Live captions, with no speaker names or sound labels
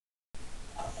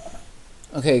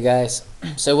Okay, guys,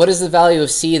 so what is the value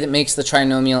of c that makes the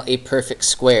trinomial a perfect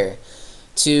square?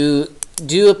 To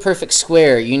do a perfect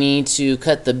square, you need to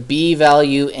cut the b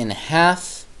value in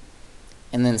half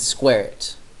and then square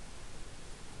it.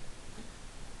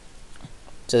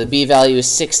 So the b value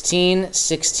is 16.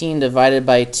 16 divided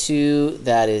by 2,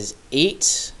 that is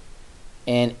 8.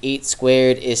 And 8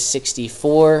 squared is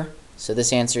 64. So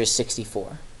this answer is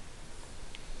 64.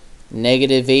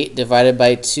 Negative 8 divided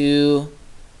by 2,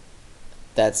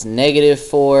 that's negative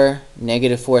 4.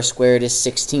 Negative 4 squared is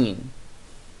 16.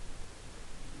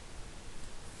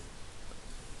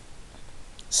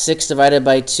 6 divided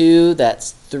by 2,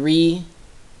 that's 3.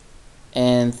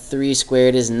 And 3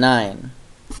 squared is 9.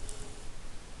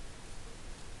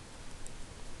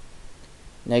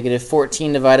 Negative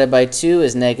 14 divided by 2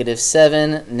 is negative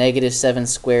 7. Negative 7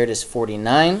 squared is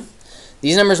 49.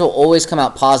 These numbers will always come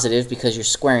out positive because you're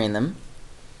squaring them.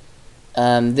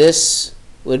 This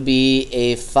would be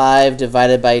a 5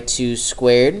 divided by 2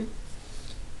 squared.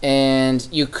 And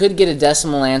you could get a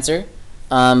decimal answer,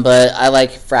 but I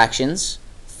like fractions.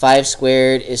 5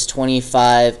 squared is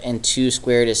 25 and 2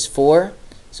 squared is 4.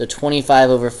 So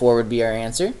 25 over 4 would be our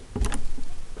answer.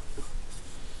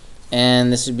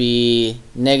 And this would be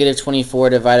negative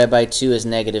 24 divided by 2 is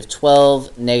negative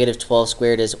 12. Negative 12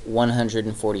 squared is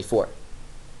 144.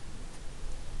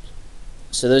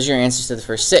 So those are your answers to the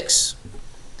first 6.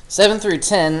 7 through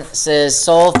 10 says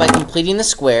solve by completing the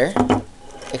square.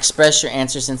 Express your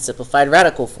answers in simplified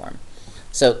radical form.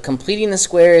 So completing the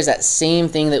square is that same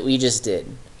thing that we just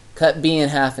did. Cut b in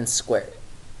half and square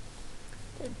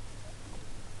it.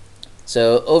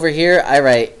 So over here I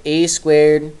write a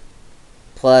squared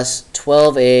plus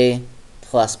 12a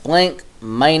plus blank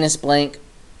minus blank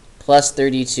plus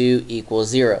 32 equals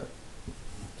 0.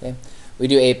 Okay. We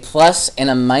do a plus and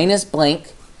a minus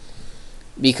blank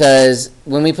because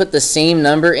when we put the same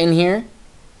number in here,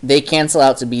 they cancel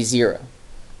out to be 0.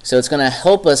 So it's going to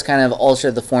help us kind of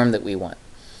alter the form that we want.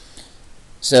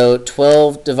 So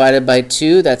 12 divided by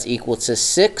 2, that's equal to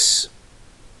 6.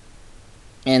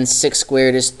 And 6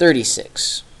 squared is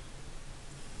 36.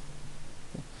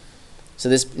 So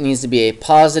this needs to be a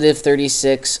positive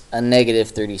 36, a negative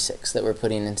 36 that we're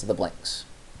putting into the blanks.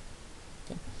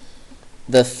 Okay.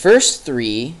 The first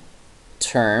 3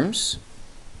 terms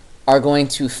are going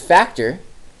to factor,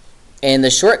 and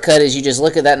the shortcut is you just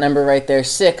look at that number right there,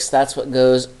 6. That's what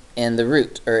goes in the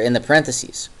root, or in the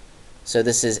parentheses. So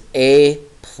this is a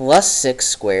plus 6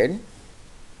 squared,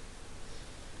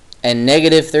 and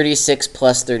negative 36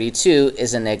 plus 32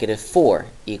 is a negative 4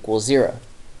 equals 0.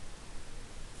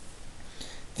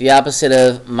 The opposite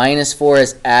of minus 4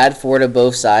 is add 4 to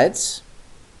both sides.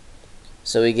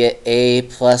 So we get a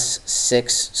plus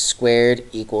 6 squared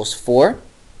equals 4.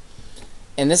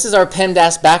 And this is our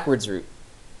PEMDAS backwards root.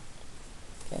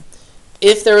 Okay.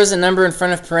 If there was a number in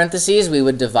front of parentheses, we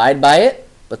would divide by it.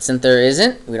 But since there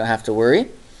isn't, we don't have to worry.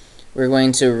 We're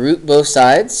going to root both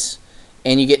sides.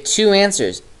 And you get 2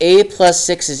 answers. A plus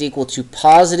 6 is equal to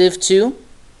positive 2.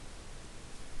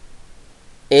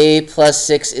 A plus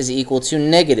 6 is equal to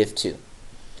negative 2,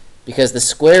 because the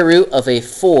square root of a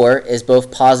 4 is both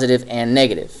positive and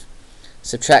negative.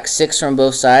 Subtract 6 from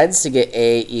both sides to get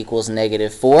a equals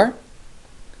negative 4.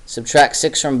 Subtract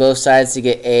 6 from both sides to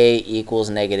get a equals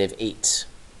negative 8.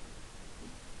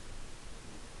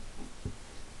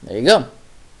 There you go.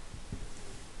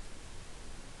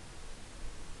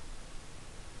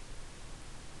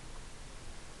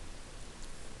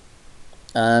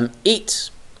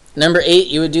 Number 8,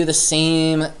 you would do the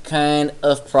same kind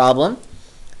of problem.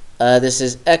 This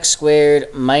is x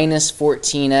squared minus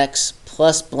 14x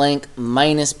plus blank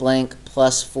minus blank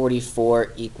plus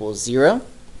 44 equals 0.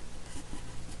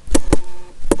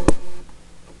 I'm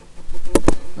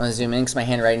going to zoom in because my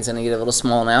handwriting's going to get a little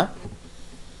small now.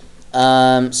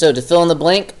 So to fill in the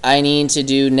blank, I need to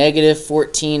do negative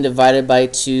 14 divided by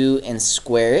 2 and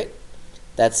square it.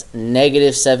 That's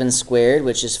negative 7 squared,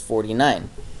 which is 49.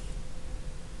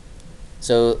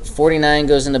 So 49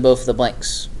 goes into both of the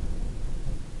blanks.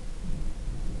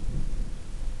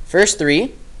 First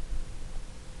 3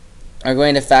 are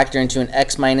going to factor into an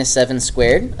x minus 7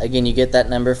 squared. Again, you get that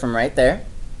number from right there.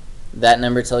 That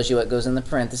number tells you what goes in the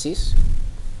parentheses.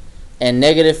 And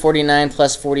negative 49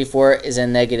 plus 44 is a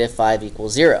negative 5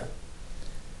 equals 0.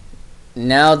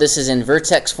 Now this is in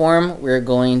vertex form. We're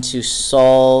going to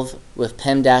solve with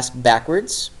PEMDAS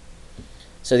backwards.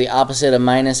 So the opposite of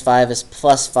minus 5 is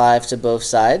plus 5 to both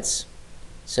sides.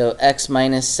 So x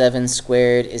minus 7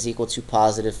 squared is equal to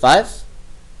positive 5.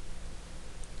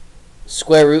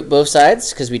 Square root both sides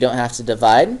because we don't have to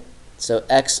divide. So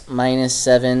x minus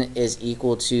 7 is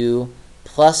equal to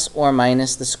plus or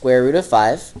minus the square root of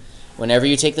 5. Whenever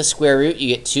you take the square root, you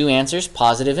get two answers,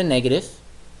 positive and negative.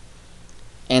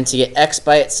 And to get x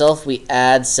by itself, we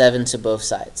add 7 to both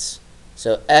sides.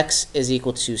 So x is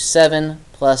equal to 7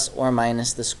 plus or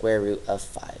minus the square root of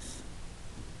 5.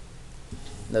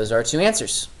 Those are our two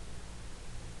answers.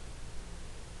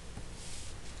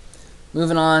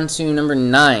 Moving on to number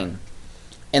 9.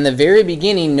 In the very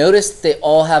beginning, notice they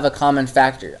all have a common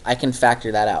factor. I can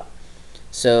factor that out.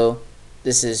 So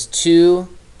this is 2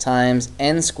 times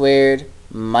n squared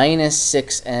minus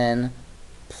 6n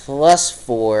plus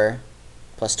 4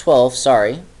 plus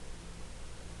 12,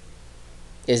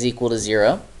 is equal to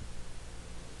 0.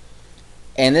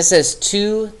 And this says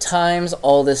 2 times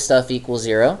all this stuff equals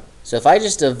 0. So if I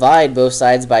just divide both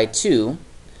sides by 2,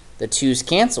 the 2's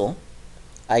cancel.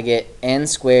 I get n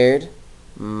squared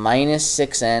minus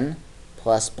 6n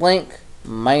plus blank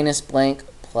minus blank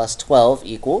plus 12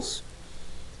 equals.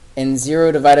 And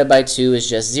 0 divided by 2 is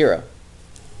just 0.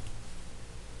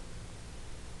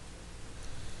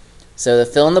 So to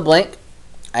fill in the blank,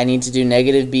 I need to do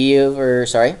negative b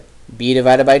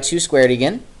divided by 2 squared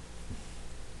again.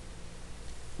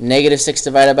 Negative 6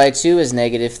 divided by 2 is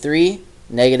negative 3.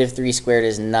 Negative 3 squared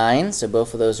is 9, so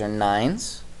both of those are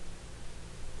 9s.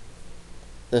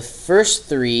 The first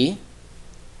 3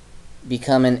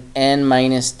 become an n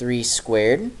minus 3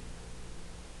 squared.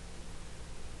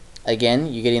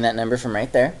 Again, you're getting that number from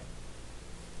right there.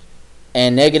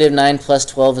 And negative 9 plus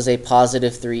 12 is a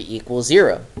positive 3 equals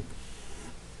 0.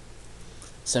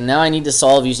 So now I need to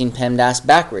solve using PEMDAS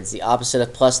backwards. The opposite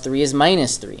of plus 3 is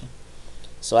minus 3.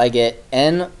 So I get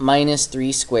n minus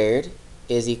 3 squared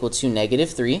is equal to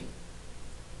negative 3.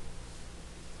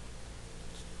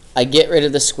 I get rid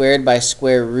of the squared by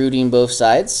square rooting both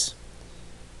sides.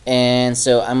 And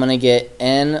so I'm going to get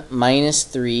n minus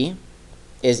 3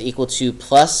 is equal to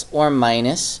plus or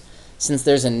minus. Since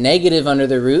there's a negative under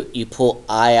the root, you pull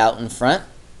I out in front.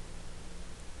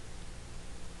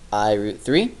 I root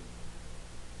 3.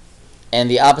 And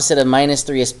the opposite of minus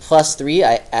 3 is plus 3.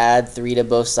 I add 3 to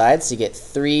both sides to get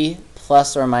 3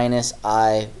 plus or minus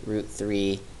I root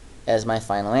 3 as my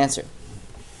final answer.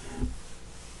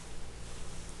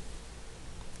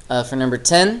 For number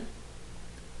 10,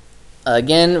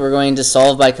 again, we're going to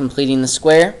solve by completing the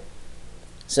square.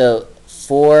 So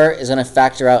 4 is going to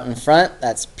factor out in front.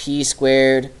 That's p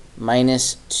squared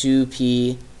minus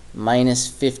 2p minus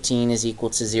 15 is equal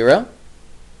to 0.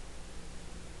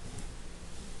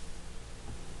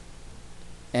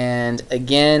 And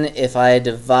again, if I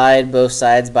divide both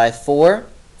sides by 4,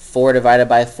 4 divided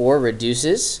by 4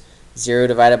 reduces. 0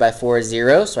 divided by 4 is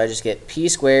 0, so I just get p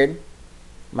squared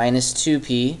minus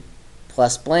 2p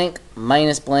plus blank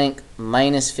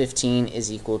minus 15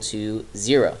 is equal to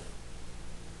 0.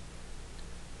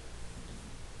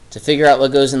 To figure out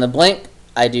what goes in the blank,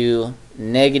 I do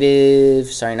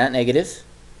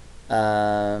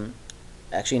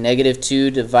actually negative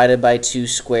 2 divided by 2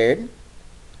 squared.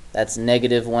 That's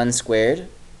negative 1 squared,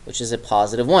 which is a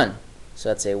positive 1. So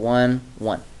that's a 1,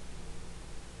 1.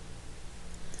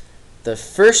 The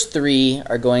first 3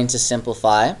 are going to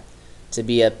simplify to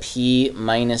be a p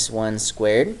minus 1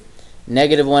 squared.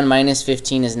 Negative 1 minus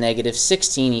 15 is negative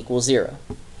 16 equals 0.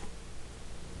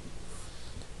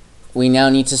 We now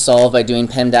need to solve by doing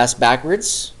PEMDAS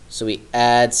backwards. So we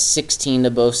add 16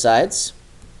 to both sides.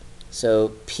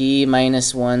 So p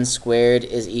minus 1 squared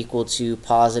is equal to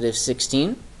positive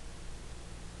 16.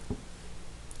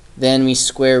 Then we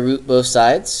square root both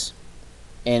sides.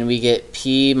 And we get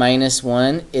p minus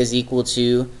 1 is equal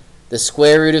to the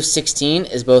square root of 16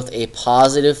 is both a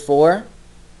positive 4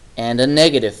 and a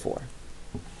negative 4.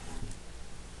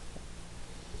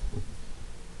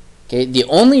 Okay, the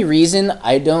only reason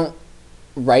I don't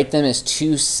write them as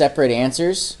two separate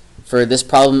answers for this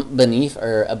problem beneath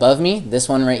or above me, this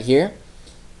one right here,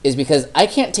 is because I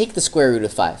can't take the square root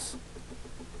of 5.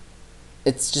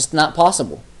 It's just not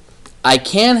possible. I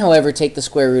can, however, take the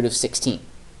square root of 16.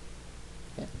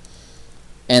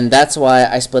 And that's why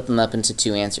I split them up into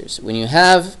two answers. When you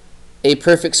have a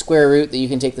perfect square root that you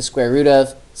can take the square root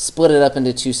of, split it up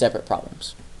into two separate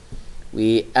problems.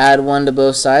 We add 1 to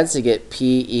both sides to get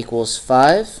p equals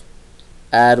 5.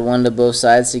 Add 1 to both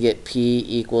sides to get p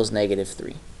equals negative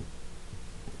 3.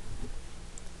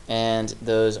 And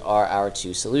those are our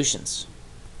two solutions.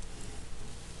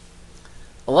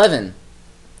 11.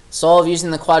 Solve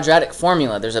using the quadratic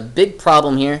formula. There's a big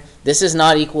problem here. This is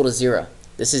not equal to 0.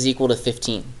 This is equal to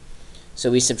 15.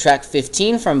 So we subtract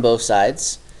 15 from both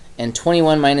sides, and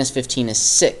 21 minus 15 is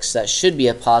 6. That should be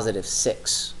a positive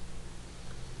 6.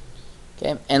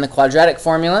 Okay, and the quadratic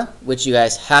formula, which you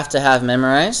guys have to have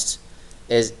memorized,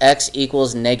 is x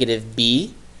equals negative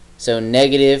b. So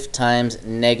negative times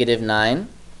negative 9.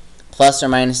 plus or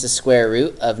minus the square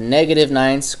root of negative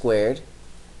 9 squared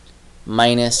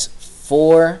minus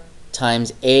 4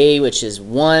 times a, which is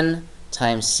 1,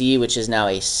 times c, which is now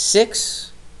a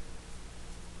 6,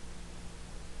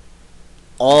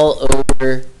 all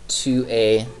over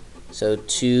 2a, so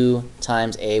 2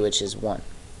 times a, which is 1.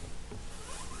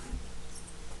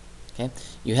 Okay,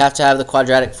 you have to have the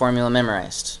quadratic formula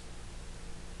memorized.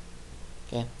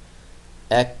 Okay,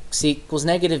 x equals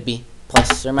negative b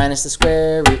plus or minus the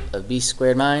square root of b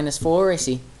squared minus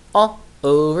 4ac all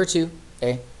over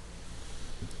 2a.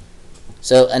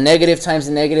 So a negative times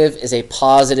a negative is a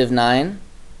positive 9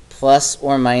 plus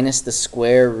or minus the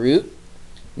square root.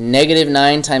 Negative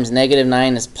 9 times negative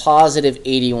 9 is positive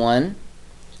 81.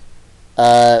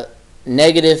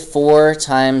 Negative 4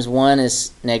 times 1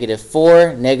 is negative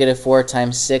 4. Negative 4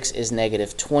 times 6 is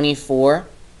negative 24.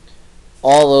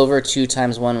 All over 2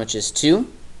 times 1, which is 2.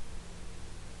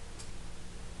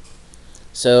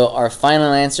 So our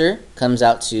final answer comes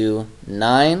out to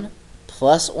 9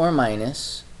 plus or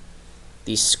minus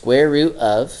the square root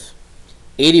of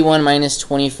 81 minus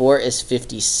 24 is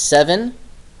 57,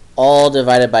 all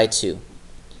divided by 2.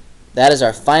 That is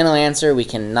our final answer. We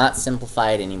cannot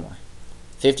simplify it anymore.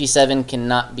 57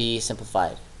 cannot be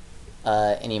simplified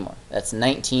anymore. That's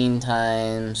 19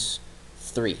 times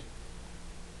 3.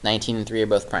 19 and 3 are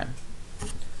both prime.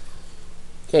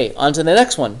 Okay, on to the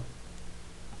next one.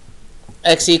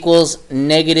 X equals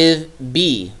negative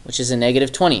b, which is a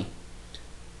negative 20,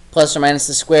 plus or minus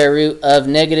the square root of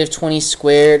negative 20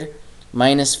 squared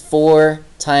minus 4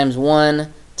 times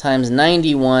 1 times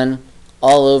 91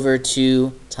 all over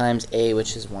 2 times a,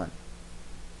 which is 1.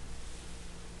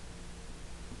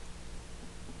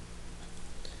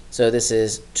 So this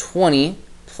is 20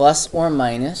 plus or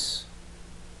minus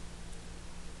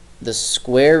the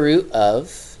square root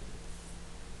of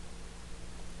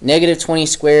negative 20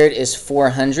 squared is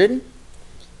 400.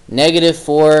 Negative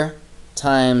 4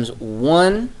 times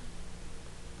 1.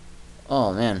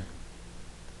 Oh, man.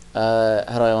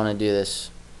 How do I want to do this?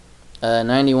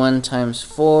 91 times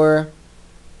 4.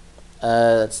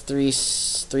 That's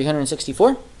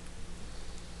 364.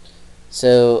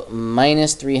 So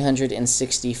minus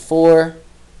 364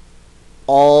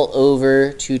 all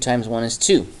over 2 times 1 is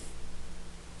 2.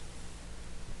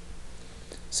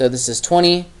 So this is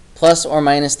 20 plus or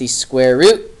minus the square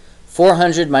root.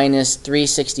 400 minus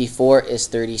 364 is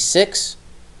 36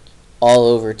 all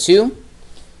over 2.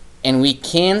 And we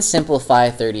can simplify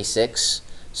 36.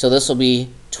 So this will be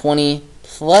 20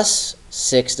 plus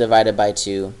 6 divided by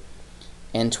 2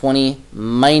 and 20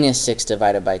 minus 6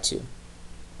 divided by 2.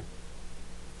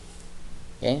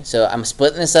 Okay, so I'm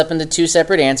splitting this up into two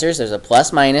separate answers. There's a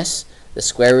plus minus. The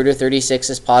square root of 36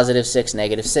 is positive 6,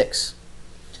 negative 6.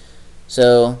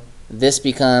 So this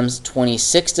becomes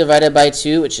 26 divided by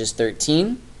 2, which is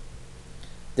 13.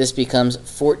 This becomes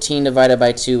 14 divided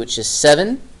by 2, which is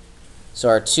 7. So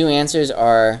our two answers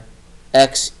are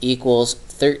x equals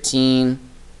 13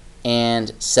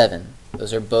 and 7.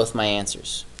 Those are both my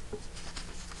answers.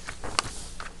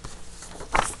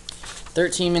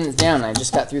 13 minutes down, I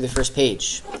just got through the first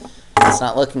page. It's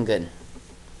not looking good.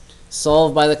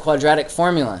 Solve by the quadratic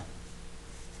formula.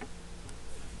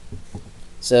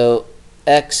 So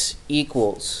x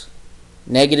equals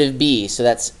negative b, so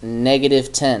that's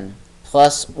negative 10,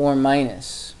 plus or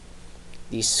minus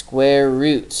the square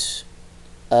root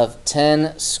of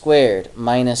 10 squared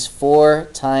minus 4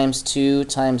 times 2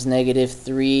 times negative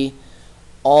 3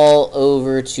 all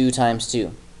over 2 times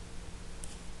 2.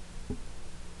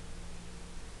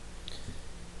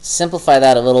 Simplify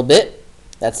that a little bit.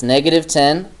 That's negative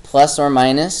 10 plus or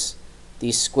minus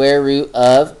the square root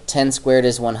of 10 squared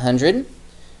is 100.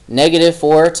 Negative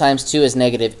 4 times 2 is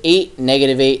negative 8.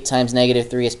 Negative 8 times negative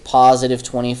 3 is positive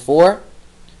 24.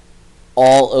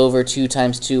 All over 2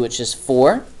 times 2, which is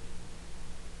 4.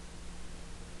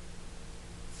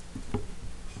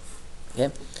 Okay,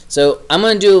 so I'm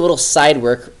going to do a little side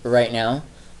work right now.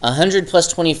 100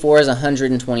 plus 24 is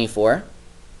 124.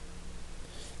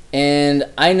 And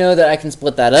I know that I can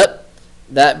split that up.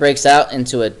 That breaks out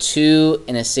into a 2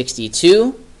 and a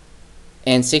 62.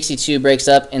 And 62 breaks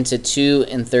up into 2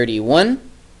 and 31.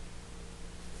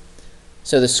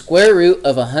 So the square root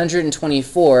of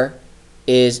 124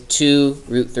 is 2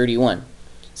 root 31.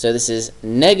 So this is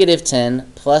negative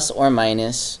 10 plus or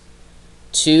minus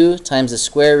 2 times the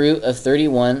square root of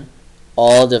 31,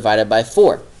 all divided by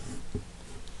 4.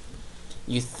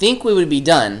 You think we would be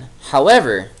done.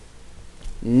 However,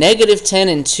 negative 10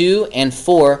 and 2 and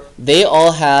 4, they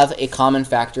all have a common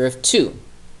factor of 2.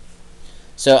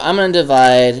 So I'm going to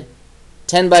divide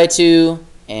 10 by 2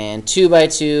 and 2 by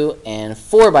 2 and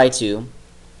 4 by 2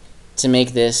 to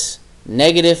make this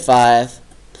negative 5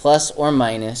 plus or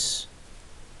minus,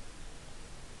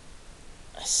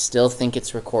 I still think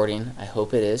it's recording, I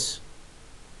hope it is,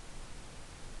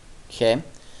 okay,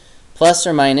 plus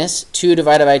or minus 2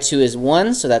 divided by 2 is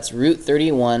 1, so that's root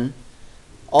 31,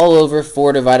 all over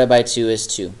 4 divided by 2 is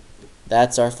 2.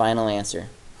 That's our final answer.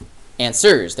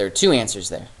 Answers, there are 2 answers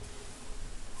there.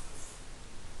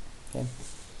 Okay.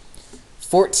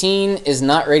 14 is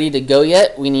not ready to go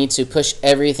yet. We need to push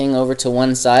everything over to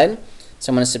one side.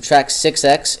 So I'm going to subtract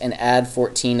 6x and add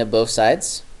 14 to both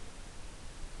sides.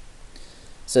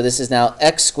 So this is now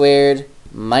x squared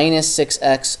minus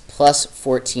 6x plus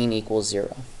 14 equals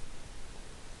 0.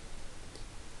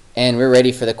 And we're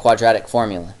ready for the quadratic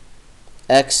formula.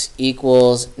 X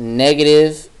equals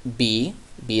negative b,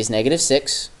 b is negative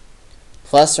 6,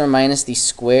 plus or minus the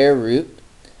square root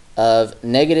of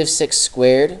negative 6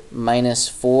 squared minus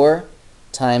 4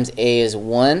 times a is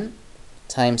 1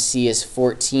 times c is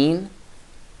 14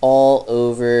 all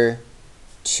over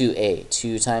 2a,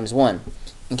 2 times 1.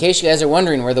 In case you guys are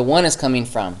wondering where the 1 is coming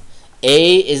from,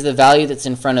 a is the value that's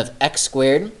in front of x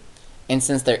squared, and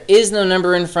since there is no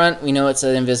number in front, we know it's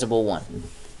an invisible 1.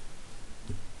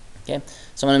 Okay,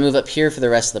 so I'm going to move up here for the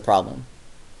rest of the problem.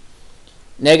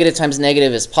 Negative times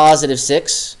negative is positive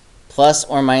 6, plus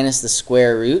or minus the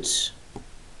square root.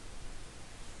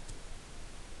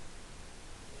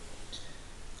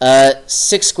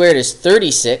 6 squared is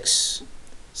 36,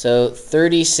 so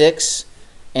 36,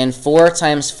 and 4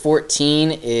 times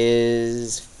 14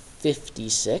 is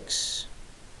 56.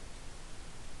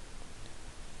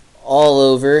 All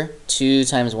over 2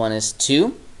 times 1 is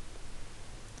 2.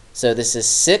 So this is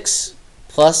 6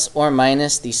 plus or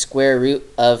minus the square root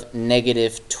of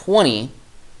negative 20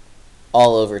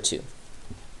 all over 2.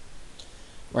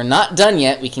 We're not done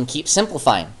yet. We can keep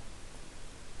simplifying.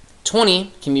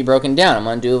 20 can be broken down. I'm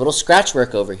going to do a little scratch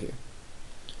work over here.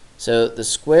 So the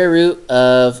square root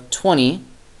of 20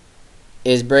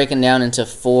 is broken down into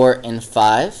 4 and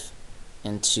 5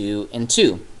 and 2 and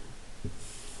 2.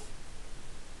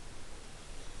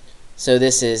 So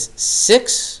this is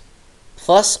 6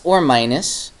 plus or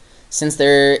minus. Since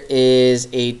there is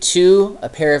a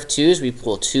pair of 2's, we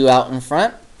pull 2 out in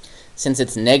front. Since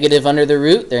it's negative under the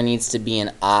root, there needs to be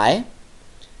an I.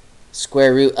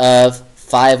 Square root of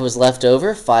 5 was left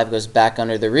over. 5 goes back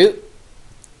under the root,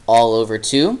 all over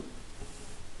 2.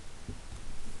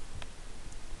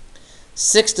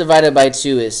 6 divided by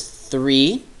 2 is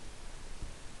 3.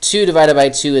 2 divided by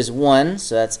 2 is 1,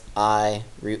 so that's I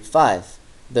root 5.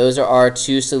 Those are our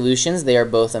 2 solutions. They are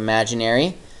both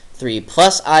imaginary. 3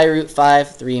 plus I root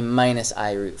 5, 3 minus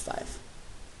I root 5.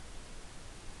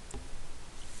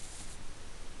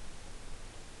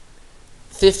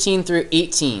 (15 through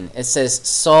 18), it says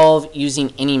solve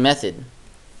using any method.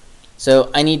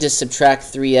 So I need to subtract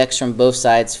 3x from both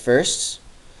sides first.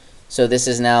 So this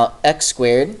is now x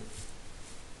squared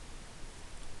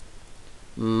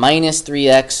minus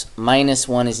 3x minus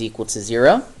 1 is equal to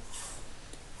 0.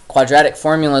 Quadratic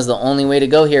formula is the only way to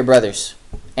go here, brothers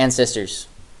and sisters.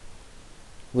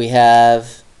 We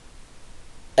have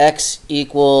x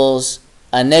equals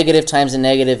a negative times a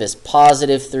negative is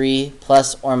positive 3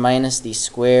 plus or minus the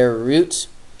square root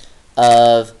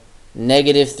of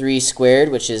negative 3 squared,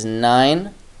 which is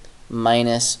 9,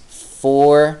 minus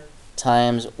 4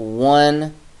 times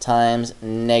 1 times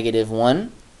negative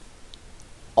 1,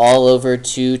 all over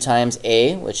 2 times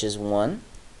a, which is 1.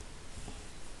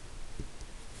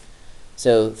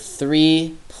 So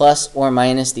 3 plus or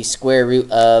minus the square root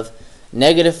of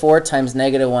negative 4 times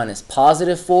negative 1 is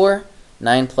positive 4.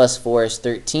 9 plus 4 is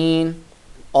 13,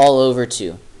 all over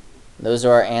 2. Those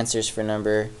are our answers for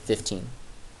number 15.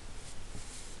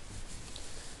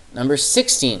 Number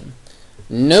 16.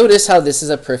 Notice how this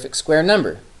is a perfect square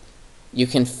number. You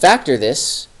can factor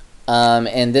this,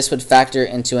 and this would factor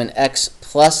into an x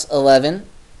plus 11,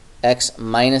 x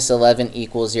minus 11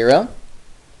 equals 0.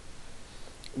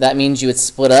 That means you would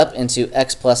split up into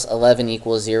x plus 11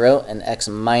 equals 0 and x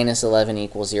minus 11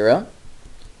 equals 0.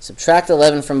 Subtract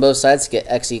 11 from both sides to get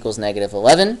x equals negative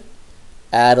 11.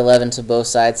 Add 11 to both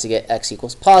sides to get x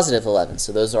equals positive 11.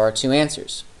 So those are our 2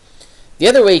 answers. The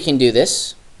other way you can do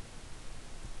this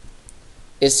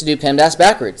is to do PEMDAS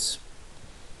backwards.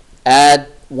 Add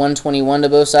 121 to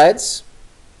both sides.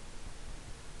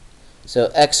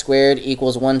 So x squared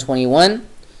equals 121.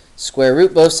 Square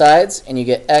root both sides, and you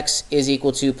get x is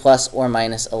equal to plus or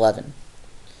minus 11.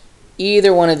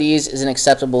 Either one of these is an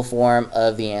acceptable form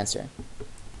of the answer.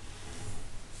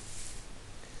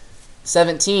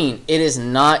 17, it is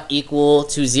not equal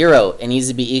to 0. It needs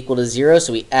to be equal to 0,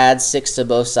 so we add 6 to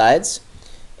both sides,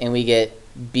 and we get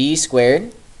b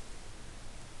squared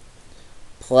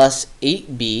plus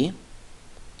 8b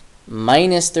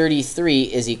minus 33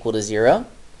 is equal to 0,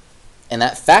 and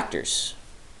that factors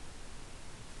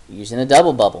using a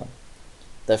double bubble.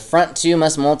 The front two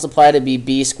must multiply to be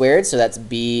b squared, so that's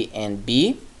b and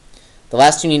b. The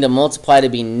last two need to multiply to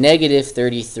be negative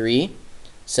 33,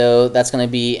 so that's going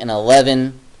to be an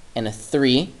 11 and a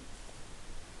 3.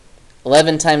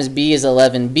 11 times b is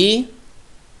 11b.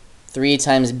 3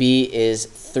 times b is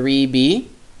 3b.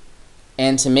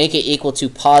 And to make it equal to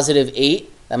positive 8,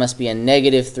 that must be a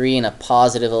negative 3 and a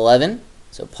positive 11.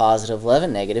 So positive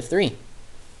 11, negative 3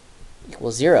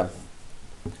 equals 0.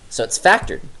 So it's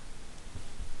factored.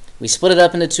 We split it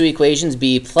up into two equations.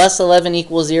 B plus 11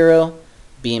 equals 0.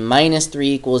 B minus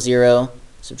 3 equals 0.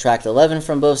 Subtract 11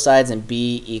 from both sides, and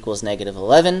b equals negative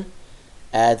 11.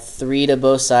 Add 3 to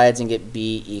both sides and get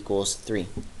b equals 3.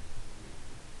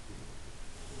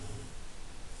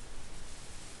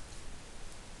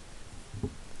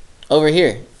 Over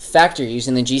here, factor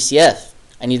using the GCF.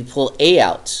 I need to pull a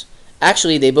out.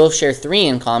 Actually, they both share 3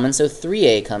 in common, so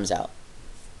 3a comes out.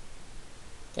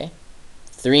 Okay?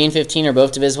 3 and 15 are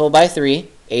both divisible by 3.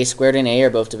 A squared and a are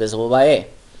both divisible by a.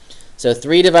 So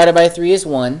 3 divided by 3 is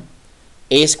 1.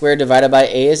 A squared divided by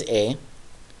a is a.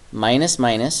 Minus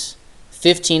minus.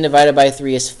 15 divided by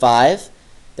 3 is 5.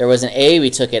 There was an a, we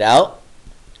took it out.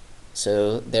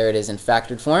 So there it is in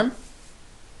factored form.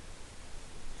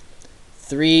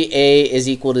 3a is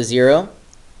equal to 0.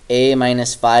 A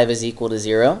minus 5 is equal to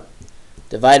 0.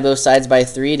 Divide both sides by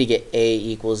 3 to get a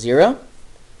equals 0.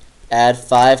 Add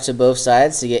 5 to both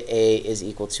sides to get a is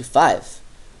equal to 5.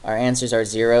 Our answers are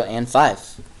 0 and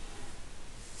 5.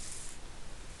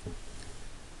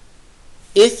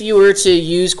 If you were to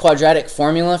use quadratic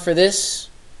formula for this,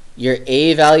 your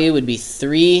a value would be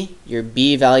 3, your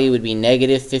b value would be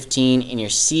negative 15, and your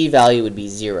c value would be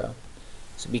 0.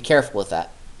 So be careful with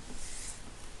that.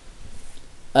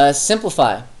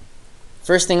 Simplify.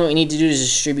 First thing what we need to do is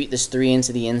distribute this 3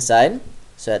 into the inside.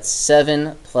 So that's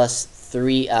 7 plus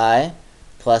 3i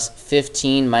plus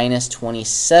 15 minus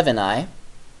 27i.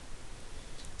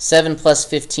 7 plus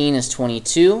 15 is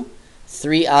 22.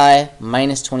 3i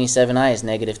minus 27i is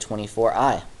negative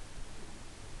 24i.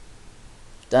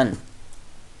 Done.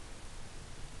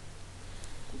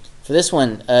 For this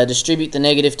one, distribute the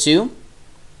negative 2.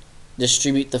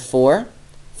 Distribute the 4.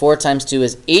 4 times 2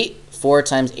 is 8. 4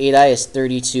 times 8i is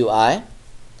 32i.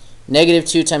 Negative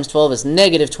 2 times 12 is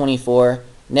negative 24.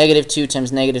 Negative 2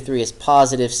 times negative 3 is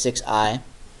positive 6i.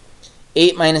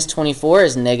 8 minus 24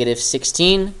 is negative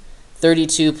 16.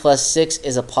 32 plus 6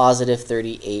 is a positive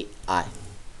 38i.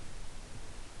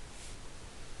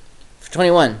 For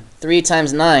 21, 3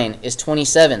 times 9 is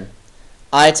 27.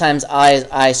 I times I is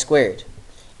I squared.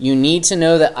 You need to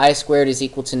know that I squared is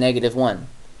equal to negative 1.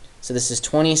 So this is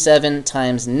 27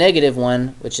 times negative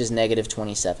 1, which is negative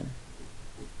 27.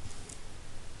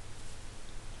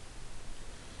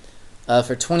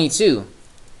 For 22,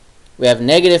 we have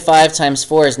negative 5 times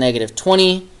 4 is negative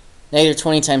 20. Negative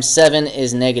 20 times 7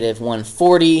 is negative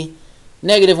 140.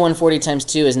 Negative 140 times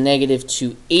 2 is negative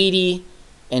 280.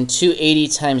 And 280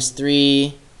 times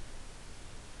 3,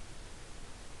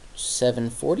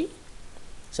 740.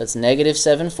 So it's negative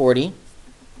 740.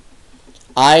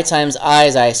 I times I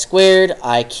is I squared.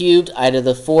 I cubed. I to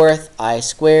the 4th. I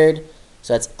squared.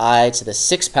 So that's I to the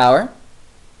 6th power,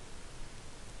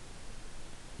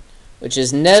 which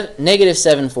is negative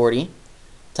 740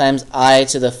 times I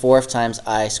to the 4th times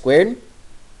I squared.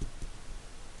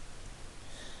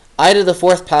 I to the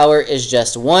 4th power is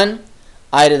just 1.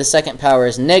 I to the 2nd power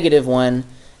is negative 1.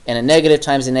 And a negative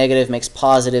times a negative makes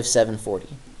positive 740.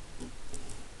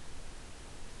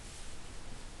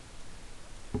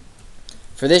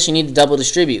 For this, you need to double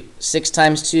distribute. 6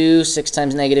 times 2, 6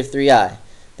 times negative 3i.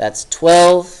 That's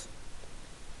 12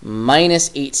 minus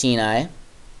 18i.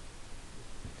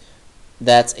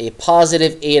 That's a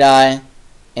positive 8i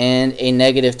and a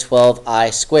negative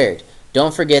 12i squared.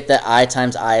 Don't forget that I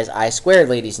times I is I squared,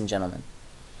 ladies and gentlemen.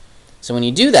 So when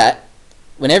you do that,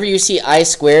 whenever you see I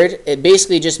squared, it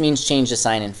basically just means change the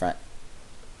sign in front.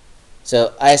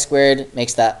 So I squared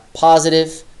makes that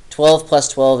positive. 12 plus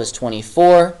 12 is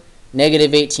 24.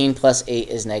 Negative 18 plus 8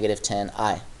 is negative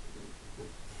 10i.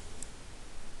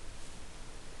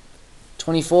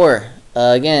 24,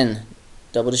 again,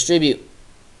 double distribute.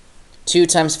 2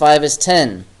 times 5 is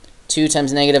 10. 2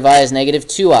 times negative I is negative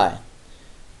 2i.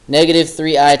 Negative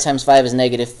 3i times 5 is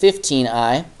negative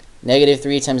 15i. Negative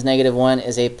 3 times negative 1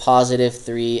 is a positive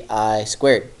 3i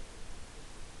squared.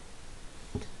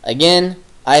 Again,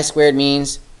 I squared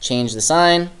means change the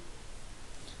sign.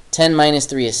 10 minus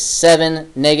 3 is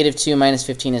 7. Negative 2 minus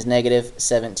 15 is negative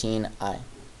 17i.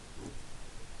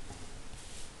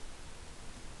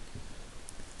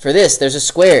 For this, there's a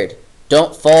squared.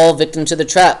 Don't fall victim to the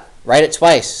trap. Write it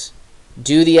twice.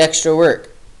 Do the extra work.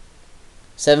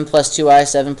 7 plus 2i,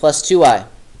 7 plus 2i.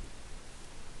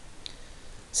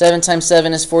 7 times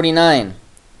 7 is 49.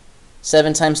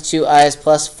 7 times 2i is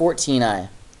plus 14i.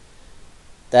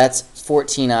 That's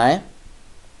 14i.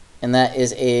 And that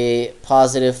is a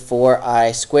positive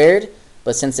 4i squared.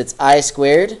 But since it's I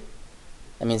squared,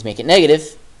 that means make it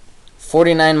negative.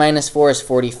 49 minus 4 is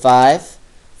 45.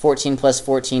 14 plus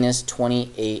 14 is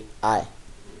 28i.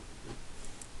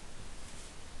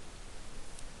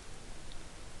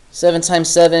 7 times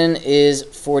 7 is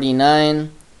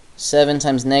 49. 7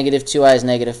 times negative 2i is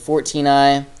negative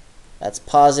 14i. That's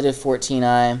positive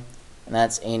 14i. And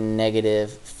that's a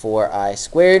negative 4i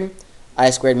squared.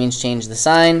 I squared means change the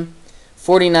sign.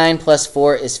 49 plus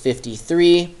 4 is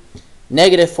 53.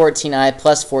 Negative 14i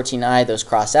plus 14i, those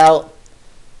cross out.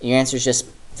 Your answer is just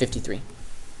 53.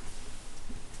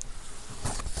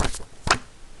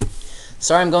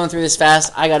 Sorry I'm going through this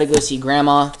fast. I got to go see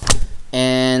Grandma.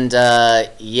 And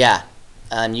yeah,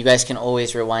 you guys can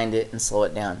always rewind it and slow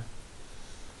it down.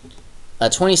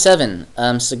 27.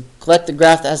 Select the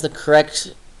graph that has the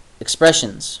correct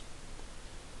expressions.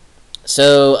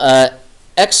 So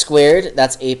x squared,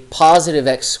 that's a positive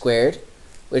x squared,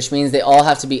 which means they all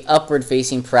have to be upward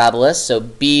facing parabolas. So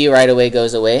b right away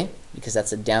goes away because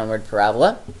that's a downward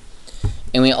parabola.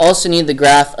 And we also need the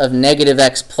graph of negative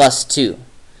x plus 2.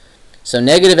 So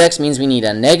negative x means we need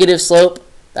a negative slope.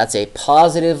 That's a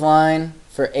positive line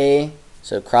for a.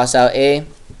 So cross out a.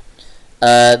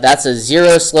 That's a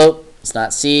 0 slope. It's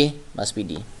not c. Must be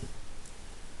d.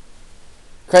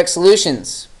 Correct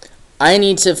solutions. I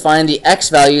need to find the x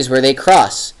values where they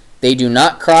cross. They do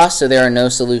not cross, so there are no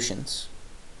solutions.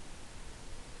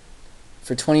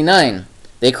 For 29,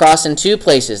 they cross in two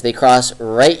places. They cross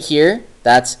right here.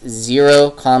 That's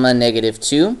 0, negative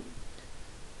 2.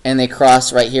 And they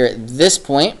cross right here at this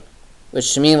point,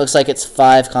 which to me looks like it's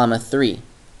 5, 3.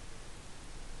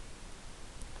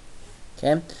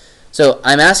 Okay, so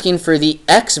I'm asking for the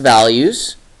x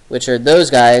values, which are those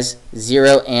guys,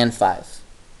 0 and 5.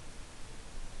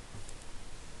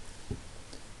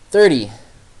 30.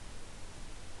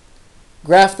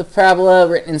 Graph the parabola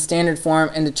written in standard form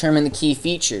and determine the key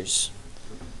features.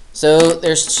 So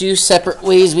there's two separate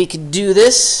ways we could do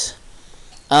this.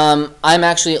 I'm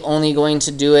actually only going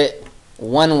to do it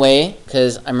one way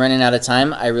because I'm running out of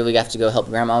time. I really have to go help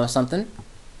Grandma with something.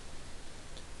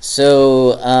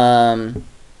 So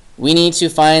we need to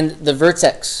find the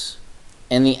vertex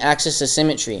and the axis of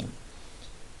symmetry.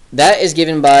 That is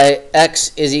given by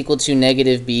x is equal to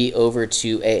negative b over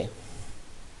 2a.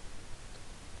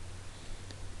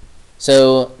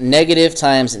 So negative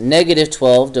times negative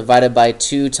 12 divided by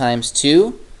 2 times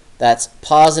 2. That's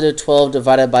positive 12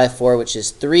 divided by 4, which is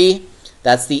 3.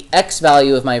 That's the x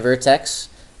value of my vertex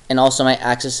and also my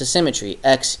axis of symmetry.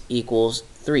 X equals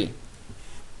 3.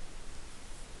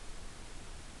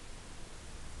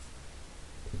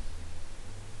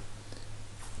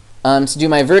 To do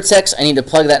my vertex, I need to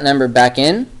plug that number back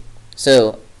in.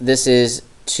 So this is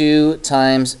 2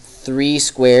 times 3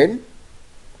 squared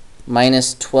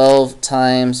minus 12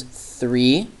 times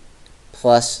 3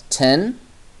 plus 10.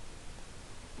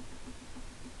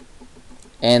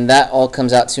 And that all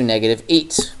comes out to negative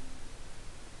 8.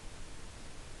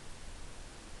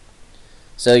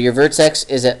 So your vertex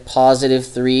is at positive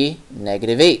 3,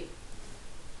 negative 8.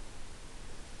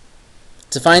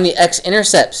 To find the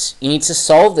x-intercepts, you need to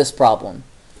solve this problem.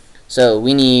 So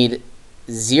we need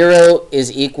 0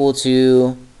 is equal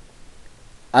to,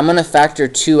 I'm going to factor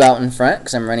 2 out in front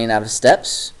because I'm running out of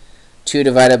steps. 2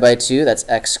 divided by 2, that's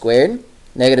x squared.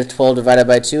 Negative 12 divided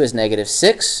by 2 is negative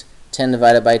 6. 10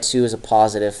 divided by 2 is a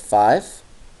positive 5.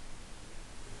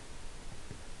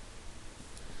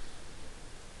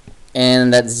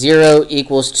 And that 0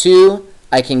 equals 2.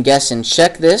 I can guess and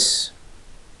check this.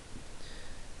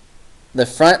 The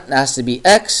front has to be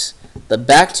x. The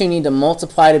back two need to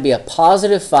multiply to be a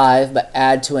positive 5, but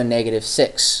add to a negative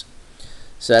 6.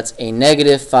 So that's a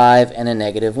negative 5 and a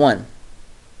negative 1.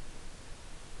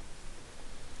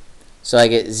 So I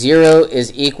get 0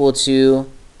 is equal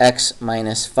to x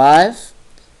minus 5.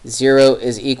 0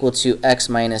 is equal to x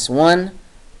minus 1.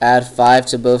 Add 5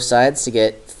 to both sides to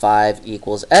get 5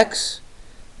 equals x.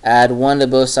 Add 1 to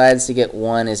both sides to get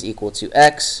 1 is equal to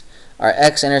x. Our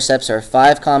x-intercepts are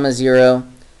 5, 0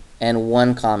 and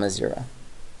 1, 0.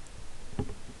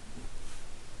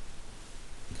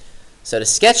 So to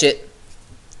sketch it,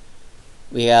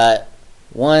 we got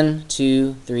 1,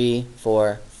 2, 3,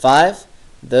 4, 5.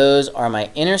 Those are my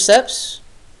intercepts.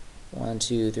 1,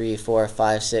 2, 3, 4,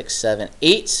 5, 6, 7,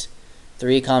 8.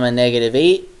 3, negative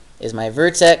 8 is my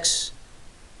vertex.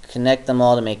 Connect them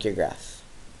all to make your graph.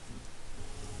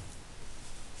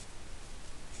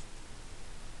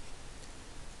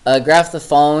 Graph the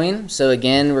following. So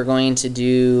again, we're going to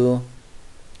do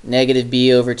negative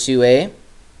b over 2a.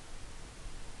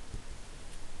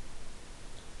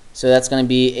 So that's going to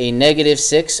be a negative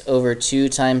 6 over 2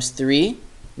 times 3.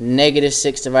 Negative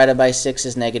 6 divided by 6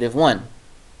 is negative 1.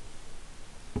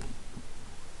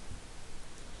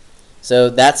 So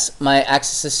that's my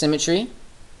axis of symmetry.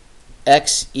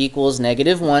 X equals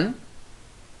negative 1.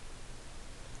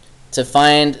 To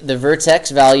find the vertex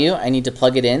value, I need to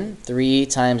plug it in. 3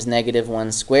 times negative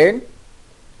 1 squared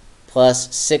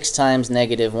plus 6 times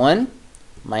negative 1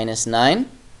 minus 9.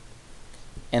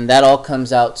 And that all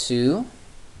comes out to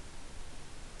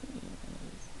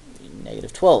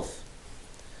negative 12.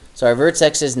 So our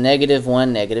vertex is negative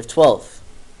 1, negative 12.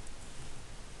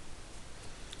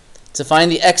 To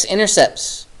find the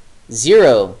x-intercepts,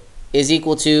 0 is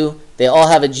equal to, they all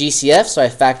have a GCF, so I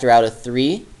factor out a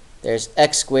 3. There's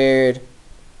x squared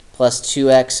plus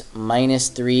 2x minus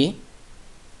 3.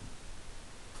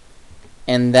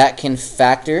 And that can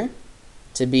factor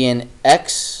to be an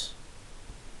x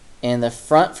in the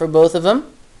front for both of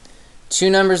them. Two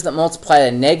numbers that multiply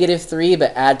to negative 3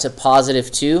 but add to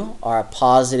positive 2 are a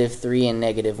positive 3 and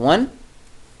negative 1.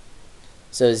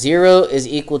 So 0 is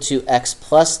equal to x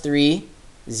plus 3.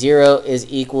 0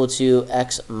 is equal to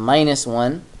x minus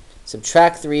 1.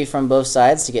 Subtract 3 from both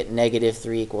sides to get negative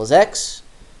 3 equals x.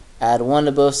 Add 1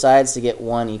 to both sides to get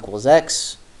 1 equals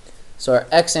x. So our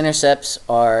x-intercepts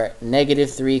are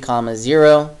negative 3,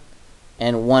 0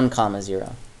 and 1,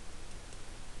 0.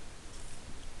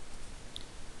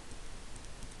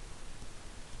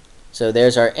 So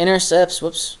there's our intercepts.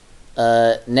 Whoops.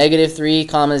 Negative 3,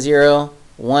 0,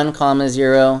 1,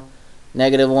 0,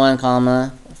 negative 1,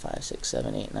 5, 6,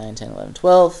 7, 8, 9, 10, 11,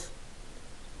 12.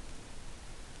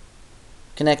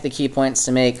 Connect the key points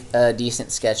to make a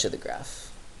decent sketch of the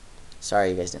graph. Sorry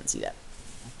you guys didn't see that.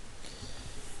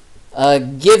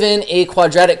 Given a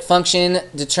quadratic function,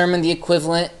 determine the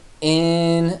equivalent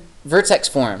in vertex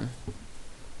form.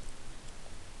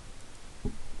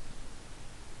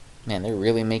 Man, they're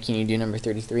really making you do number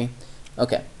 33.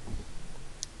 Okay.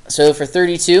 So for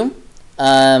 32,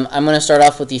 I'm going to start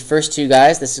off with the first two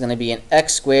guys. This is going to be an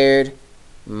x squared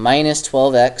minus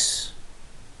 12x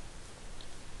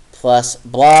plus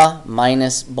blah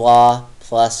minus blah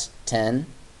plus 10.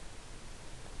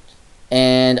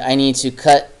 And I need to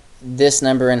cut this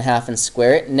number in half and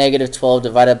square it. Negative 12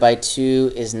 divided by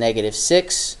 2 is negative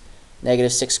 6.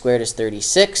 Negative 6 squared is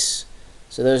 36.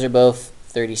 So those are both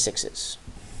 36s.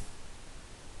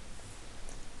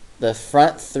 The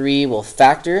front 3 will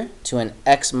factor to an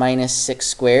x minus 6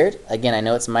 squared. Again, I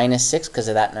know it's minus 6 because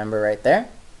of that number right there.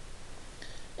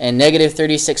 And negative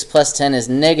 36 plus 10 is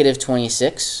negative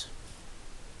 26.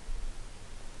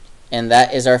 And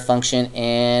that is our function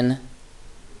in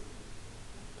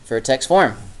vertex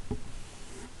form.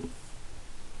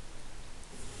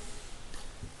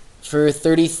 For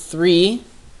 33,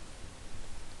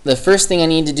 the first thing I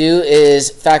need to do is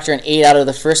factor an 8 out of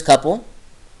the first couple.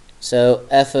 So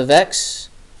f of x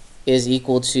is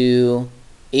equal to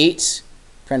 8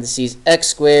 parentheses x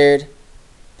squared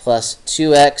plus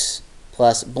 2x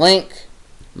plus blank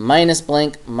minus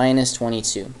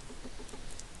 22.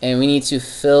 And we need to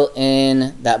fill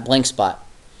in that blank spot.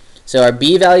 So our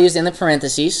b value is in the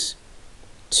parentheses.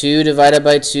 2 divided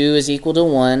by 2 is equal to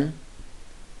 1.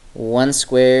 1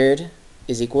 squared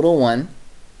is equal to 1.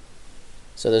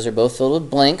 So those are both filled with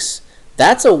blanks.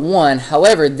 That's a 1.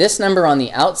 However, this number on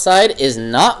the outside is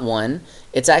not 1.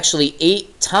 It's actually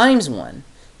 8 times 1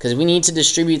 because we need to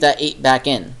distribute that 8 back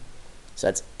in. So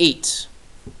that's 8.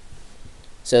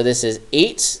 So this is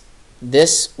 8.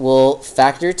 This will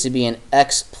factor to be an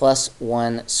x plus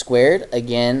 1 squared.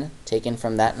 Again, taken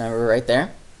from that number right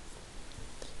there.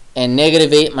 And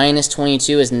negative 8 minus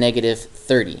 22 is negative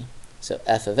 30. So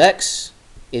f of x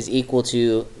is equal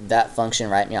to that function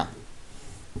right now.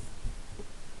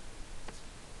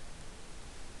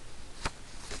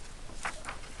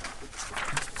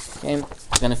 Okay, I'm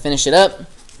going to finish it up.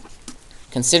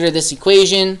 Consider this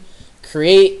equation.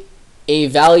 Create a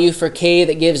value for k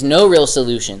that gives no real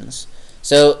solutions.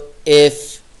 So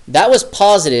if that was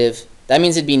positive, that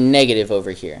means it'd be negative over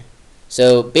here.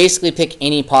 So basically pick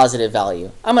any positive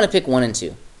value. I'm going to pick 1 and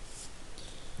 2.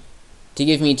 To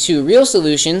give me 2 real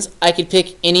solutions, I could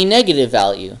pick any negative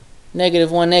value. Negative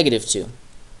 1, negative 2.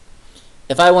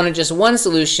 If I wanted just one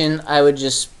solution, I would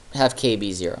just have k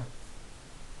be 0.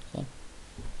 Okay.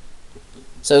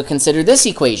 So consider this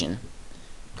equation.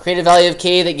 Create a value of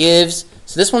k that gives,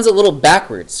 so this one's a little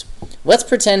backwards. Let's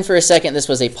pretend for a second this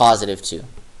was a positive 2.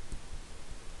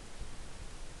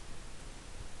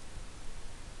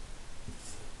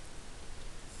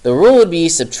 The rule would be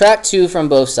subtract 2 from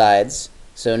both sides.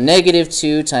 So negative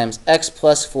 2 times x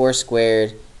plus 4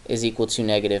 squared is equal to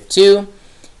negative 2.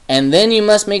 And then you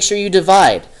must make sure you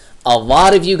divide. A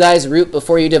lot of you guys root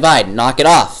before you divide. Knock it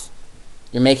off.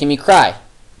 You're making me cry.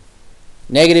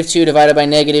 Negative 2 divided by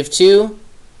negative 2.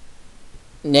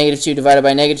 Negative 2 divided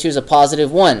by negative 2 is a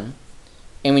positive 1.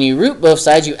 And when you root both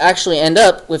sides, you actually end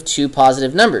up with 2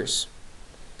 positive numbers.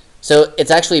 So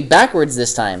it's actually backwards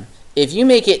this time. If you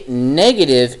make it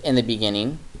negative in the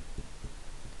beginning,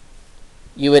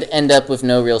 you would end up with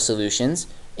no real solutions.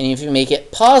 And if you make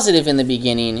it positive in the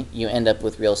beginning, you end up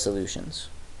with real solutions.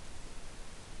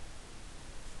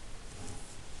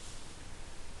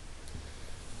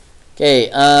 Okay,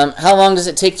 how long does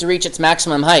it take to reach its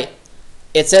maximum height?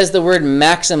 It says the word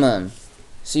maximum,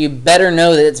 so you better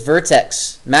know that it's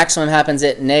vertex. Maximum happens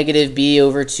at negative b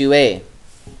over 2a.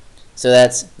 So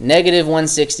that's negative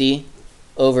 160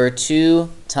 over 2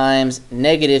 times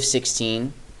negative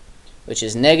 16, which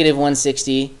is negative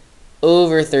 160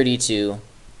 over 32,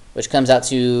 which comes out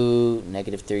to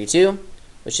negative 32,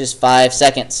 which is 5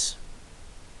 seconds.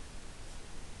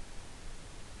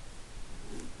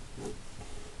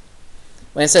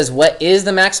 When it says what is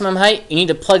the maximum height, you need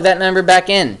to plug that number back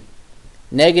in.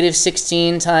 Negative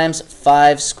 16 times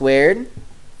 5 squared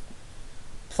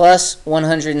plus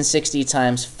 160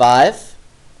 times 5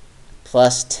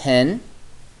 plus 10.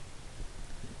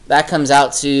 That comes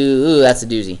out to, ooh, that's a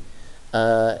doozy.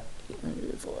 I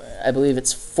believe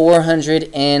it's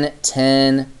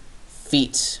 410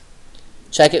 feet.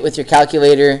 Check it with your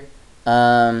calculator.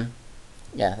 Yeah,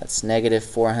 that's negative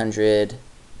 400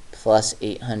 plus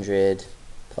 800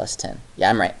 plus 10. Yeah,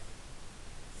 I'm right.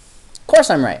 Of course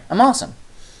I'm right. I'm awesome.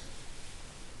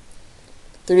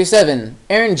 37.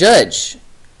 Aaron Judge.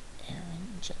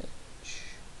 Aaron Judge.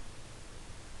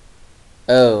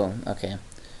 Oh, okay.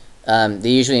 They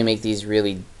usually make these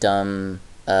really dumb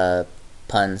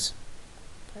puns.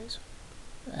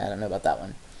 I don't know about that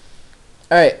one.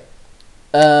 All right.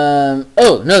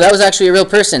 Oh, no, that was actually a real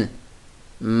person.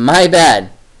 My bad.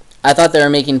 I thought they were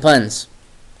making puns.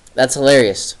 That's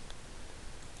hilarious.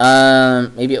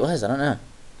 Maybe it was. I don't know.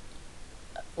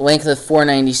 Length of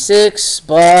 496.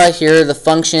 Blah. Here are the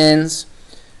functions.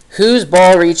 Whose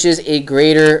ball reaches a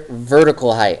greater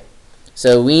vertical height?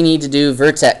 So we need to do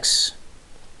vertex.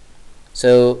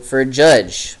 So for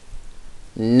Judge,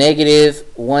 negative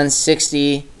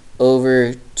 160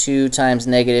 over 2 times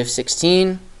negative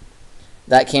 16.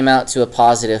 That came out to a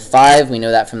positive 5. We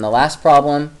know that from the last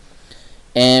problem.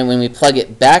 And when we plug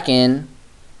it back in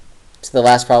to the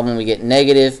last problem, we get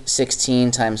negative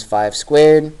 16 times 5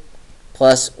 squared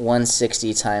plus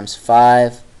 160 times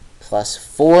 5 plus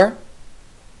 4.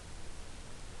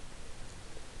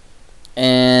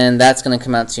 And that's going to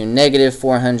come out to negative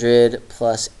 400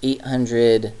 plus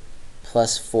 800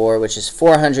 plus 4, which is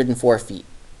 404 feet.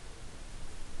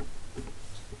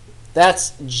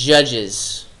 That's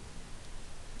Judge's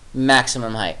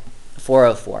maximum height,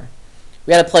 404.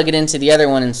 We got to plug it into the other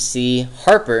one and see.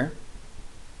 Harper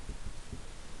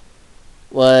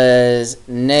was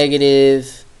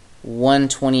negative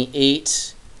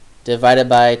 128 divided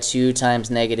by 2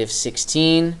 times negative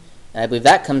 16. And I believe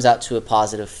that comes out to a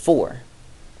positive 4.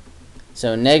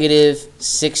 So negative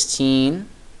 16,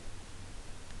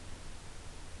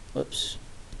 whoops,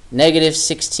 negative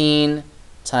 16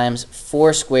 times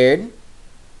 4 squared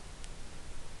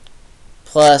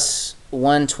plus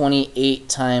 128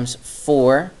 times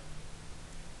 4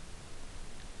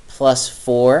 plus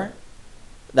 4.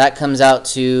 That comes out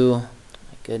to, oh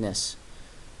my goodness,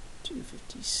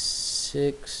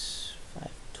 256,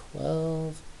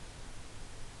 512.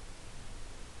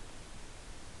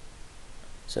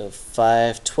 So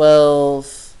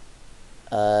 512,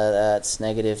 that's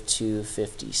negative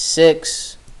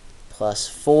 256 plus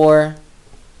 4.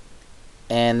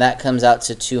 And that comes out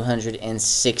to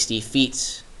 260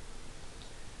 feet.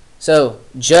 So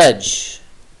Judge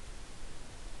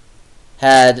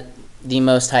had the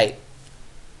most height.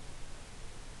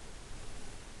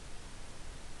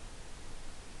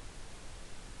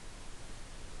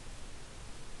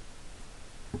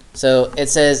 So it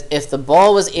says, if the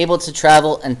ball was able to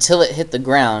travel until it hit the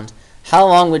ground, how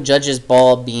long would Judge's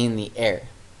ball be in the air?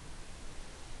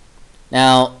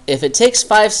 Now, if it takes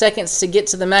 5 seconds to get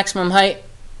to the maximum height,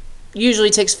 usually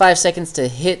takes 5 seconds to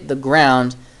hit the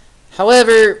ground.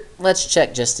 However, let's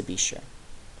check just to be sure.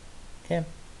 Okay.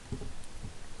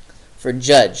 For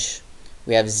Judge,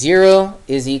 we have 0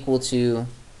 is equal to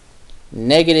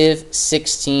negative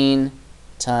 16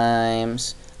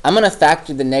 times, I'm going to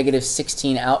factor the negative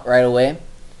 16 out right away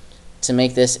to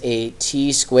make this a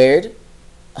t squared.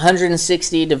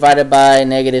 160 divided by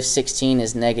negative 16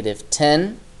 is negative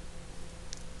 10.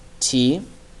 t,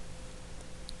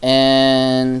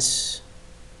 and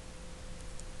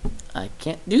I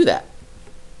can't do that.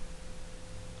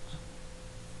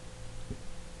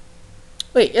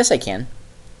 Wait, yes I can.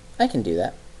 I can do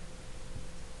that.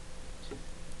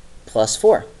 Plus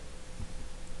 4.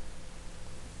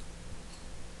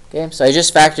 Okay, so I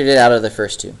just factored it out of the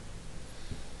first two.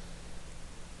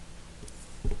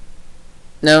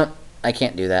 No, I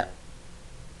can't do that.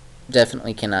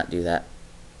 Definitely cannot do that.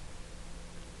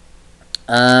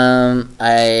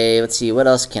 Let's see, what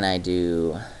else can I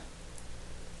do?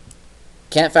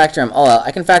 Can't factor them all out.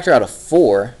 I can factor out a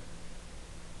 4.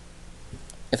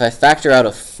 If I factor out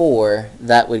a 4,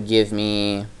 that would give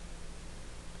me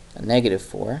a negative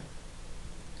 4.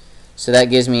 So that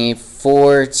gives me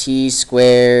 4t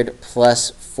squared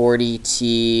plus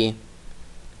 40t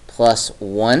plus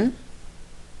 1.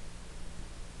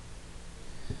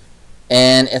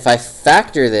 And if I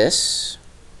factor this,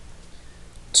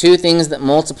 two things that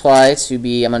multiply to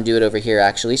be, I'm going to do it over here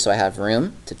actually, so I have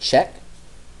room to check.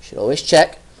 Should always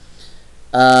check.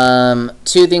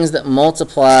 Two things that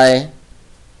multiply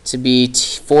to be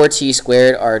 4t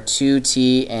squared are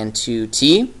 2t and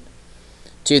 2t.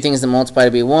 Two things that multiply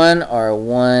to be 1 are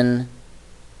 1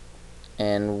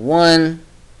 and 1.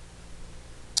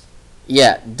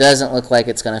 Yeah, doesn't look like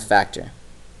it's going to factor.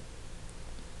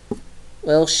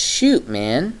 Well, shoot,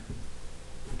 man.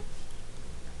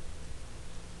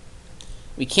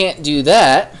 We can't do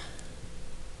that.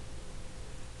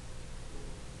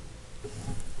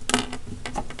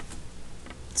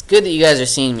 It's good that you guys are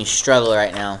seeing me struggle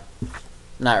right now. I'm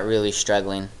not really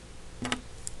struggling.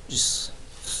 Just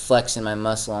flexing my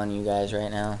muscle on you guys right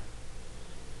now.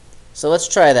 So let's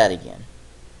try that again.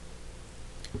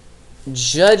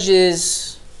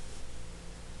 Judge's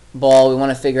ball, we want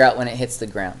to figure out when it hits the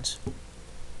ground.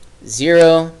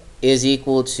 0 is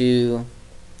equal to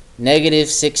negative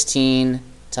 16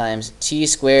 times t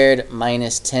squared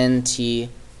minus 10t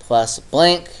plus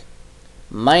blank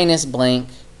minus blank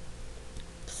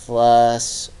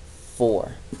plus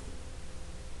 4.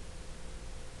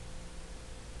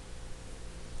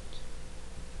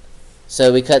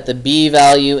 So we cut the b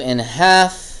value in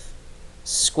half,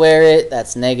 square it,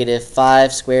 that's negative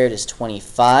 5 squared is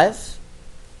 25.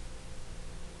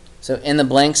 So in the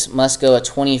blanks must go a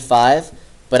 25,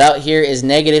 but out here is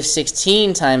negative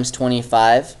 16 times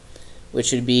 25,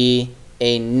 which would be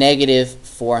a negative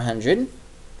 400.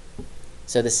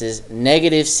 So this is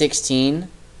negative 16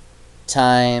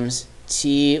 times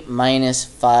t minus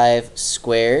 5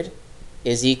 squared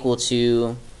is equal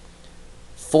to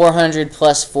 400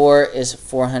 plus 4 is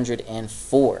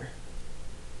 404.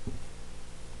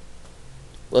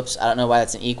 Whoops, I don't know why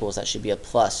that's an equals. That should be a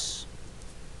plus.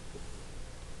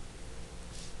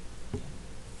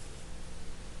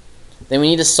 Then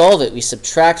we need to solve it. We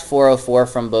subtract 404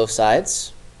 from both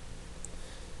sides.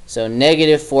 So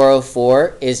negative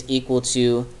 404 is equal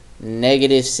to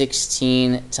negative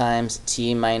 16 times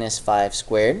t minus 5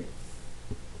 squared.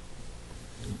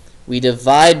 We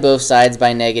divide both sides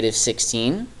by negative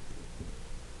 16.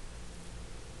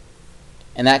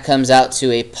 And that comes out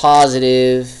to a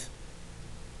positive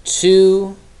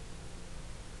 2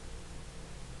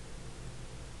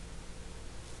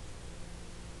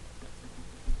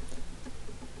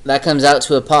 that comes out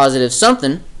to a positive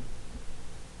something.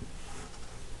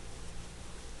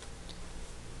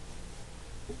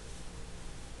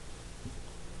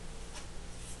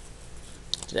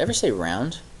 Did I ever say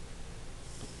round?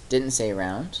 Didn't say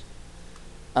round.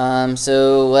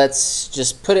 So let's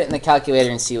just put it in the calculator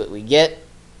and see what we get.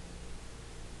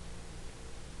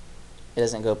 It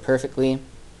doesn't go perfectly.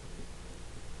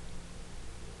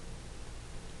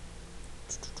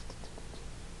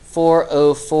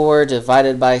 .404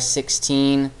 divided by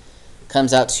 16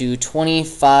 comes out to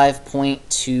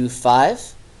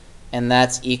 25.25, and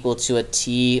that's equal to a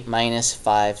t minus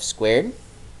 5 squared.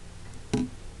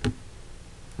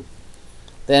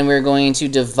 Then we're going to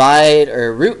divide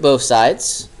or root both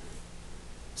sides.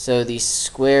 So the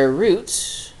square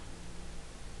root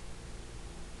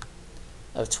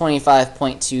of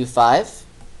 25.25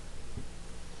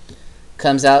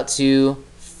 comes out to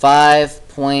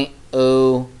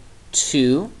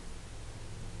 5.02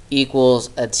 equals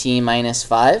a t minus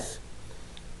 5,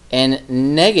 and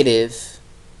negative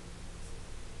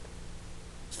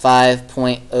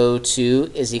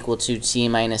 5.02 is equal to t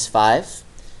minus 5.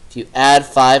 If you add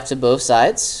 5 to both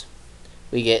sides,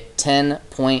 we get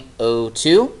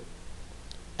 10.02.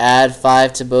 Add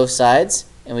 5 to both sides,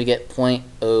 and we get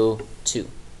 0.02.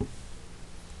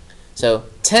 So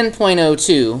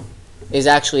 10.02 is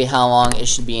actually how long it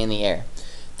should be in the air.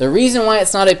 The reason why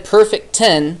it's not a perfect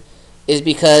 10 is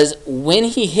because when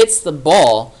he hits the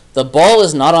ball, The ball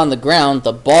is not on the ground.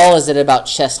 The ball is at about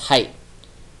chest height.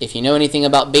 If you know anything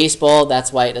about baseball,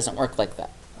 that's why it doesn't work like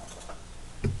that.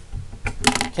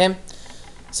 Okay,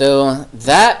 so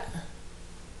that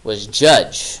was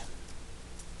Judge.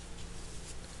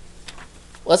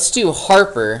 Let's do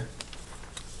Harper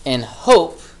and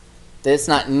hope that it's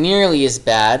not nearly as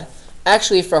bad.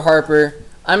 Actually, for Harper,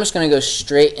 I'm just going to go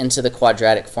straight into the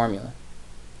quadratic formula.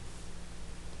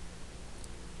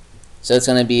 So it's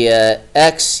going to be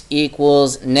x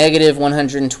equals negative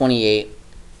 128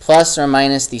 plus or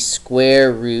minus the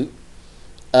square root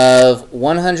of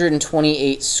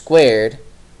 128 squared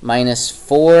minus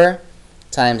 4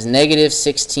 times negative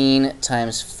 16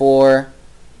 times 4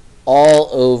 all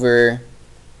over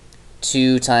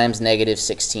 2 times negative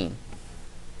 16.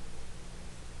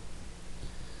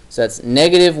 So that's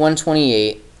negative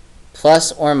 128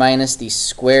 plus or minus the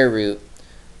square root.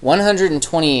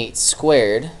 128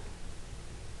 squared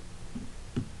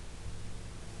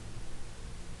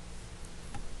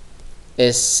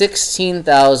is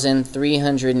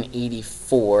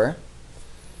 16,384.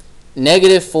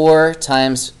 Negative 4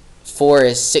 times 4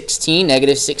 is 16,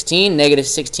 negative 16. Negative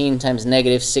 16 times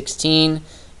negative 16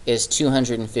 is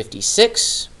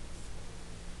 256.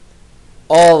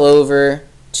 All over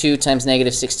 2 times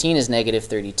negative 16 is negative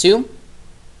 32.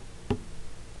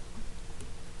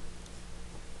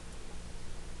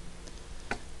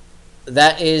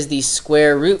 That is the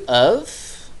square root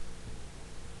of,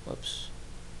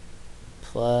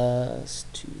 plus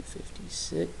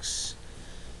 256.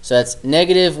 So that's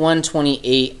negative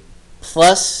 128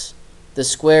 plus the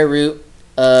square root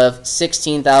of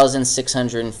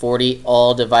 16,640,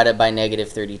 all divided by negative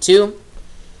 32.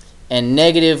 And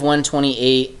negative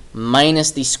 128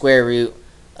 minus the square root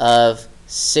of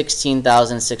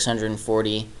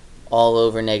 16,640, all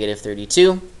over negative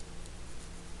 32.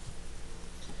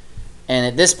 And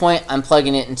at this point, I'm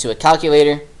plugging it into a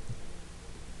calculator.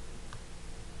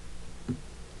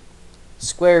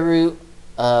 Square root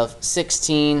of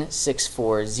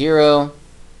 16,640.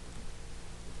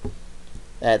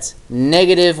 That's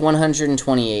negative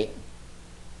 128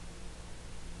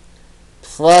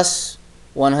 plus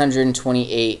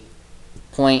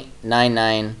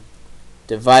 128.99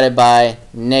 divided by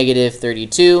negative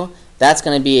 32. That's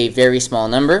going to be a very small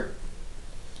number.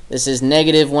 This is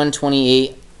negative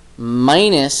 128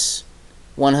 minus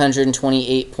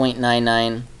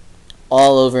 128.99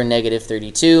 all over negative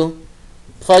 32.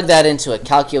 Plug that into a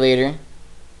calculator.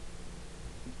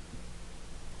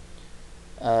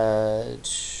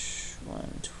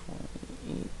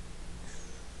 128.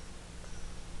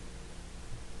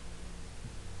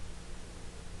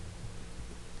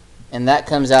 And that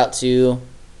comes out to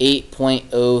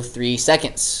 8.03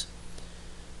 seconds.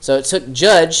 So it took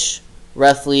Judge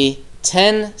roughly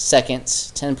 10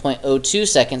 seconds, 10.02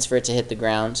 seconds for it to hit the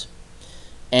ground.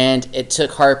 And it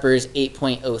took Harper's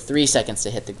 8.03 seconds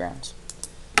to hit the ground.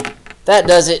 That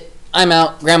does it. I'm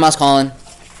out. Grandma's calling.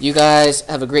 You guys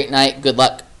have a great night. Good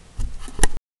luck.